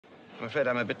I'm afraid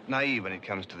I'm a bit naive when it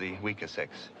comes to the weaker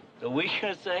sex. The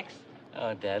weaker sex?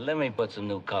 Oh, Dad, let me put some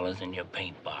new colors in your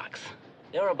paint box.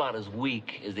 They're about as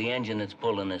weak as the engine that's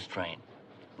pulling this train.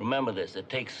 Remember this, it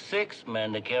takes 6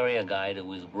 men to carry a guy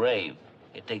to his grave.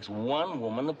 It takes 1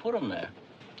 woman to put him there.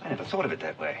 I never thought of it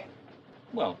that way.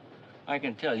 Well, I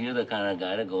can tell you're the kind of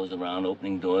guy that goes around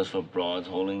opening doors for broads,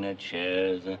 holding their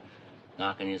chairs,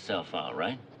 knocking yourself out,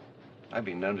 right? I've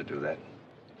been known to do that.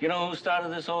 You know who started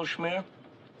this whole schmear?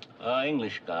 An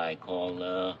English guy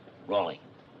called, Raleigh.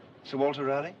 Sir Walter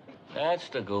Raleigh? That's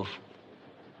the goof.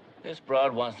 This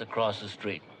broad wants to cross the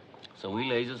street. So he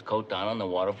lays his coat down on the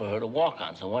water for her to walk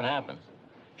on. So what happens?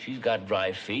 She's got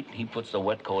dry feet. He puts the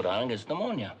wet coat on and gets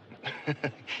pneumonia.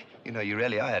 You know, you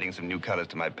really are adding some new colors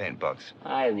to my paint box.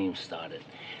 I haven't even started.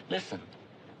 Listen,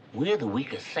 we're the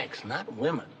weaker sex, not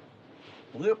women.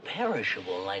 We're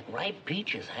perishable like ripe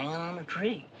peaches hanging on a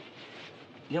tree.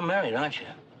 You're married, aren't you?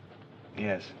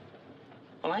 Yes.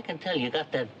 Well, I can tell you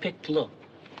got that picked look.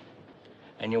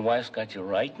 And your wife's got you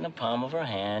right in the palm of her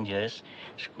hand, just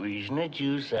squeezing the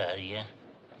juice out of you.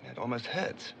 It almost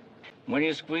hurts. When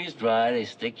you squeeze dry, they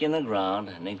stick you in the ground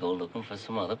and they go looking for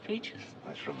some other peaches.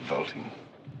 That's revolting.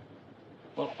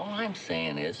 Well, all I'm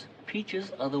saying is,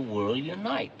 peaches of the world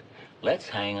unite. Let's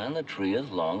hang on the tree as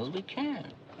long as we can.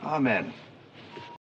 Amen.